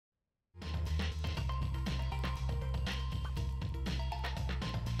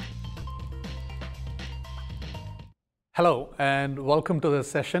Hello, and welcome to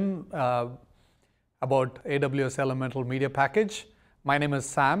this session about AWS Elemental MediaPackage. My name is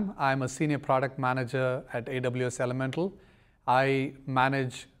Sam. I'm a Senior Product Manager at AWS Elemental. I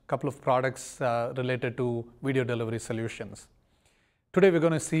manage a couple of products related to video delivery solutions. Today, we're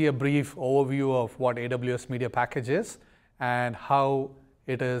going to see a brief overview of what AWS MediaPackage is and how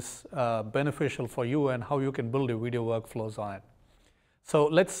it is beneficial for you and how you can build your video workflows on it. So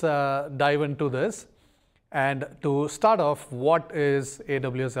let's dive into this. And to start off, what is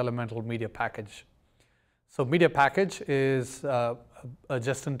AWS Elemental MediaPackage? So MediaPackage is a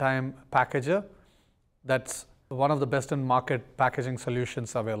just-in-time packager that's one of the best-in-market packaging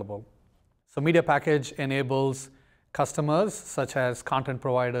solutions available. So MediaPackage enables customers, such as content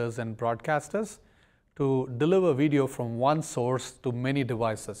providers and broadcasters, to deliver video from one source to many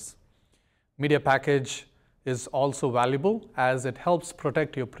devices. MediaPackage is also valuable as it helps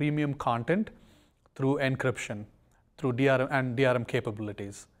protect your premium content through encryption, through DRM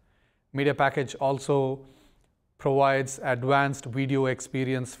capabilities. MediaPackage also provides advanced video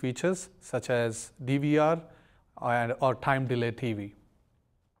experience features such as DVR or time delay TV.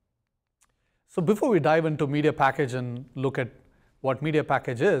 So before we dive into MediaPackage and look at what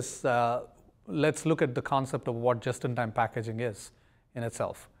MediaPackage is, let's look at the concept of what just-in-time packaging is in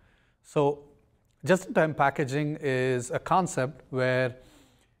itself. So just-in-time packaging is a concept where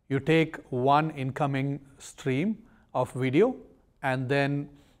you take one incoming stream of video and then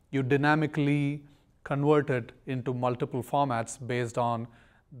you dynamically convert it into multiple formats based on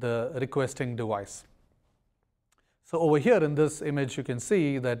the requesting device. So over here in this image, you can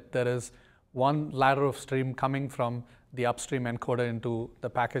see that there is one ladder of stream coming from the upstream encoder into the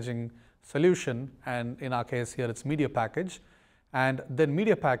packaging solution. And in our case here, it's MediaPackage. And then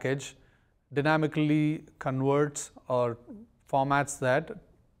MediaPackage dynamically converts or formats that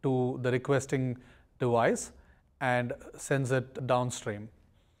to the requesting device and sends it downstream.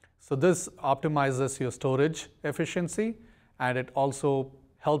 So this optimizes your storage efficiency, and it also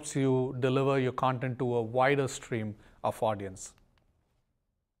helps you deliver your content to a wider stream of audience.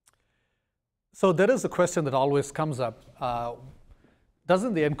 So there is a question that always comes up.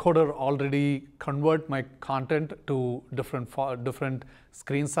 Doesn't the encoder already convert my content to different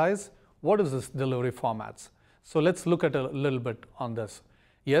screen size? What is this delivery formats? So let's look at a little bit on this.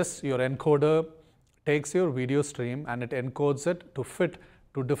 Yes, your encoder takes your video stream and it encodes it to fit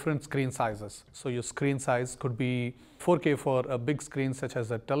to different screen sizes. So your screen size could be 4K for a big screen such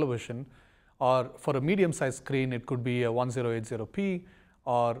as a television, or for a medium-sized screen it could be a 1080p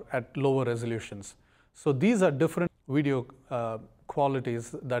or at lower resolutions. So these are different video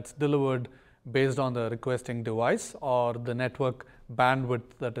qualities that's delivered based on the requesting device or the network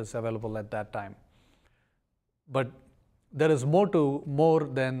bandwidth that is available at that time. But there is more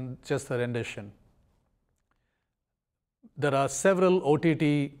than just a rendition. There are several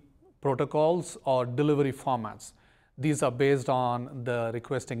OTT protocols or delivery formats. These are based on the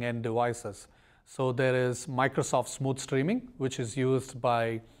requesting end devices. So there is Microsoft Smooth Streaming, which is used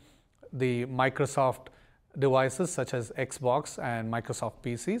by the Microsoft devices such as Xbox and Microsoft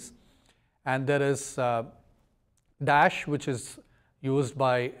PCs. And there is Dash, which is used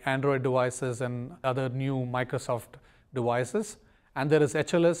by Android devices and other new Microsoft devices. And there is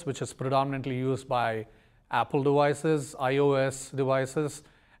HLS, which is predominantly used by Apple devices, iOS devices,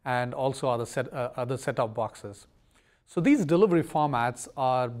 and also other set-top boxes. So these delivery formats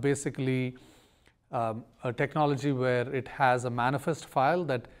are basically a technology where it has a manifest file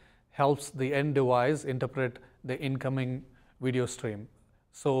that helps the end device interpret the incoming video stream.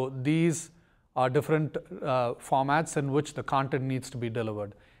 So these are different formats in which the content needs to be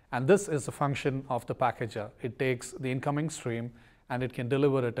delivered. And this is a function of the packager. It takes the incoming stream and it can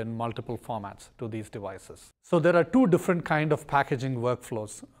deliver it in multiple formats to these devices. So there are two different kinds of packaging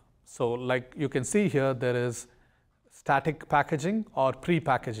workflows. So like you can see here, there is static packaging or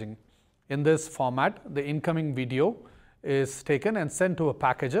pre-packaging. In this format, the incoming video is taken and sent to a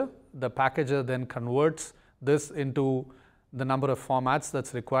packager. The packager then converts this into the number of formats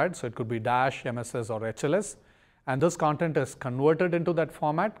that's required. So it could be Dash, MSS, or HLS. And this content is converted into that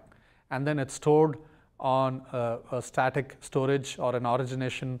format, and then it's stored on a static storage or an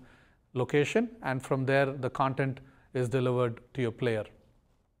origination location. And from there, the content is delivered to your player.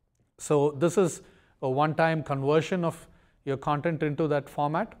 So this is a one-time conversion of your content into that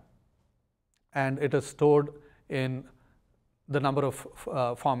format, and it is stored in the number of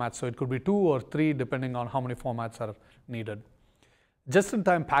formats. So it could be 2 or 3, depending on how many formats are needed.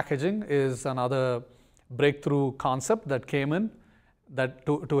 Just-in-time packaging is another breakthrough concept that came in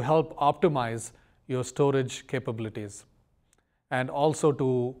to help optimize your storage capabilities and also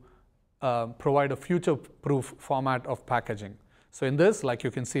to provide a future-proof format of packaging. So in this, like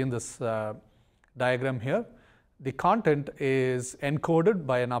you can see in this diagram here, the content is encoded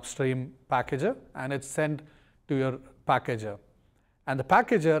by an upstream packager and it's sent to your packager. And the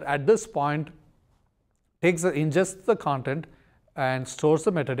packager at this point ingests the content and stores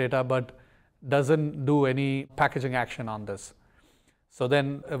the metadata, but doesn't do any packaging action on this. So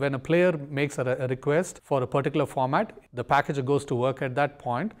then when a player makes a request for a particular format, the packager goes to work at that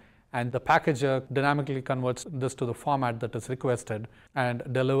point, and the packager dynamically converts this to the format that is requested and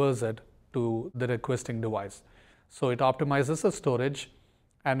delivers it to the requesting device. So it optimizes the storage,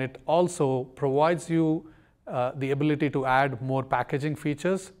 and it also provides you the ability to add more packaging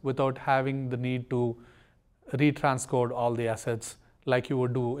features without having the need to retranscode all the assets like you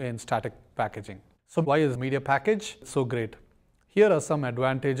would do in static packaging. So why is MediaPackage so great? Here are some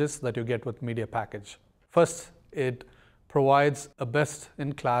advantages that you get with MediaPackage. First, it provides a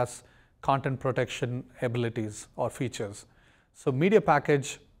best-in-class content protection abilities or features. So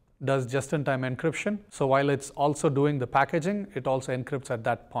MediaPackage does just-in-time encryption. So while it's also doing the packaging, it also encrypts at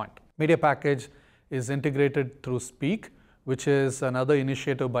that point. MediaPackage is integrated through Speak, which is another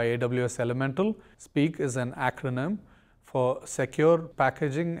initiative by AWS Elemental. Speak is an acronym for Secure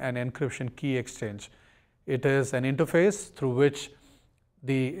Packaging and Encryption Key Exchange. It is an interface through which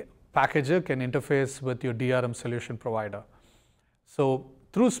the packager can interface with your DRM solution provider. So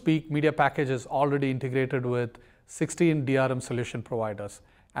through Speak, MediaPackage is already integrated with 16 DRM solution providers,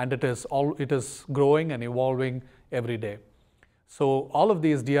 and it is growing and evolving every day. So all of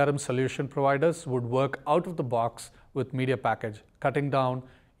these DRM solution providers would work out of the box with MediaPackage, cutting down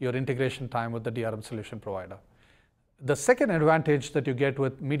your integration time with the DRM solution provider. The second advantage that you get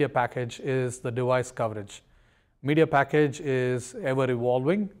with MediaPackage is the device coverage. MediaPackage is ever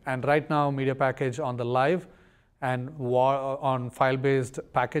evolving, and right now MediaPackage on the live and on file-based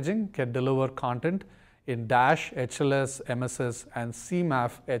packaging can deliver content in Dash, HLS, MSS, and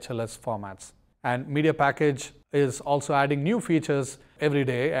CMAF HLS formats. And MediaPackage is also adding new features every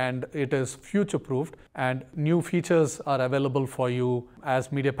day, and it is future-proofed, and new features are available for you as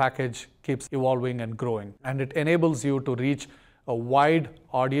MediaPackage keeps evolving and growing. And it enables you to reach a wide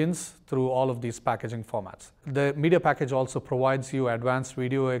audience through all of these packaging formats. The MediaPackage also provides you advanced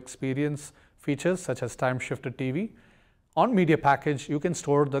video experience features such as time-shifted TV. On MediaPackage, you can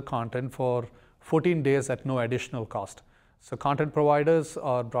store the content for 14 days at no additional cost. So content providers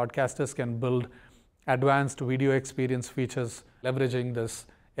or broadcasters can build advanced video experience features leveraging this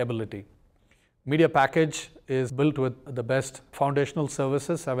ability. MediaPackage is built with the best foundational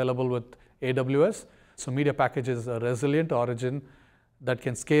services available with AWS. So MediaPackage is a resilient origin that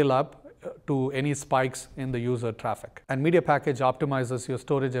can scale up to any spikes in the user traffic. And MediaPackage optimizes your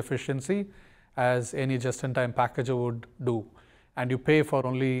storage efficiency as any just-in-time packager would do. And you pay for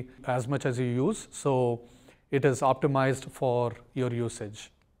only as much as you use, so it is optimized for your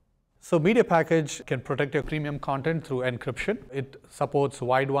usage. So MediaPackage can protect your premium content through encryption. It supports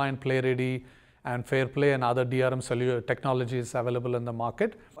Widevine, PlayReady, and FairPlay and other DRM technologies available in the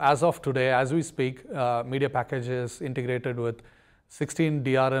market. As of today, as we speak, MediaPackage is integrated with 16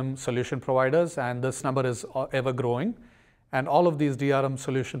 DRM solution providers, and this number is ever growing. And all of these DRM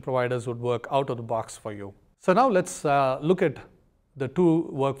solution providers would work out of the box for you. So now let's look at the two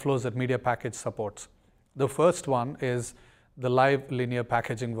workflows that MediaPackage supports. The first one is the live linear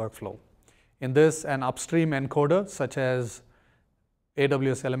packaging workflow. In this, an upstream encoder such as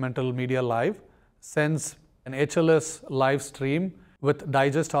AWS Elemental Media Live sends an HLS live stream with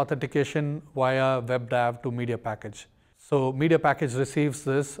digest authentication via WebDAV to MediaPackage. So MediaPackage receives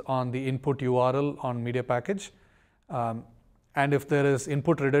this on the input URL on MediaPackage. And if there is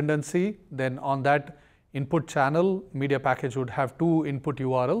input redundancy, then on that input channel, MediaPackage would have two input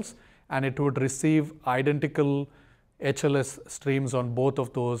URLs, and it would receive identical HLS streams on both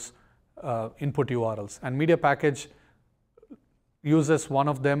of those input URLs. And MediaPackage uses one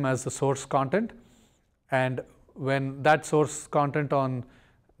of them as the source content, and when that source content on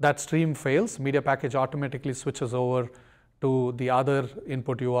that stream fails, MediaPackage automatically switches over to the other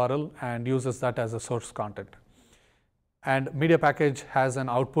input URL and uses that as a source content. And MediaPackage has an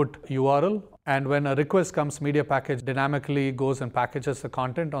output URL, and when a request comes, MediaPackage dynamically goes and packages the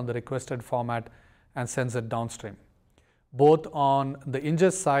content on the requested format and sends it downstream. Both on the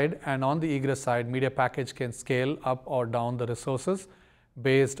ingest side and on the egress side, MediaPackage can scale up or down the resources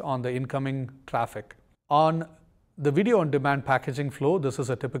based on the incoming traffic. On the video on demand packaging flow, this is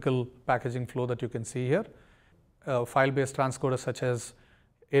a typical packaging flow that you can see here. File-based transcoder such as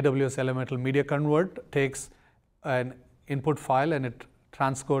AWS Elemental Media Convert takes an input file and it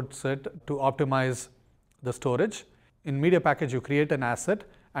transcodes it to optimize the storage. In MediaPackage, you create an asset,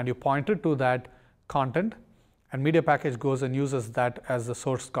 and you point it to that content, and MediaPackage goes and uses that as the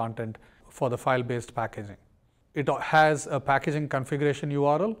source content for the file-based packaging. It has a packaging configuration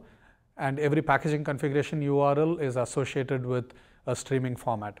URL, and every packaging configuration URL is associated with a streaming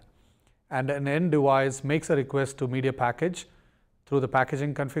format. And an end device makes a request to MediaPackage through the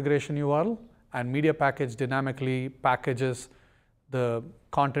packaging configuration URL, and MediaPackage dynamically packages the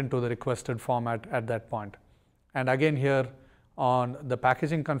content to the requested format at that point. And again, here on the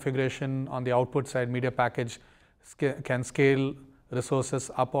packaging configuration on the output side, MediaPackage can scale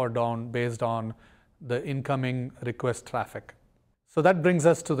resources up or down based on the incoming request traffic. So that brings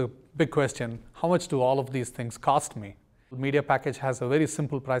us to the big question: how much do all of these things cost me? MediaPackage has a very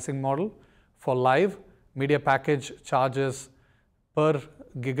simple pricing model. For live, MediaPackage charges per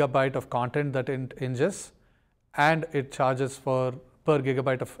gigabyte of content that it ingests, and it charges for per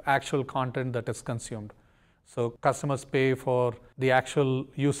gigabyte of actual content that is consumed. So customers pay for the actual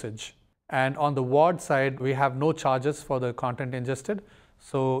usage. And on the WAD side, we have no charges for the content ingested.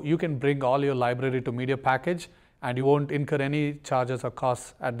 So you can bring all your library to MediaPackage, and you won't incur any charges or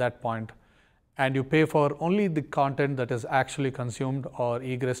costs at that point. And you pay for only the content that is actually consumed or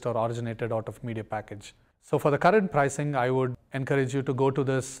egressed or originated out of MediaPackage. So for the current pricing, I would encourage you to go to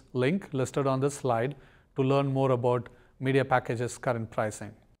this link listed on this slide to learn more about MediaPackage's current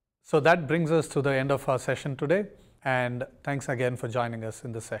pricing. So that brings us to the end of our session today, and thanks again for joining us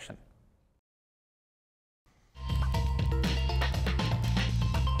in this session.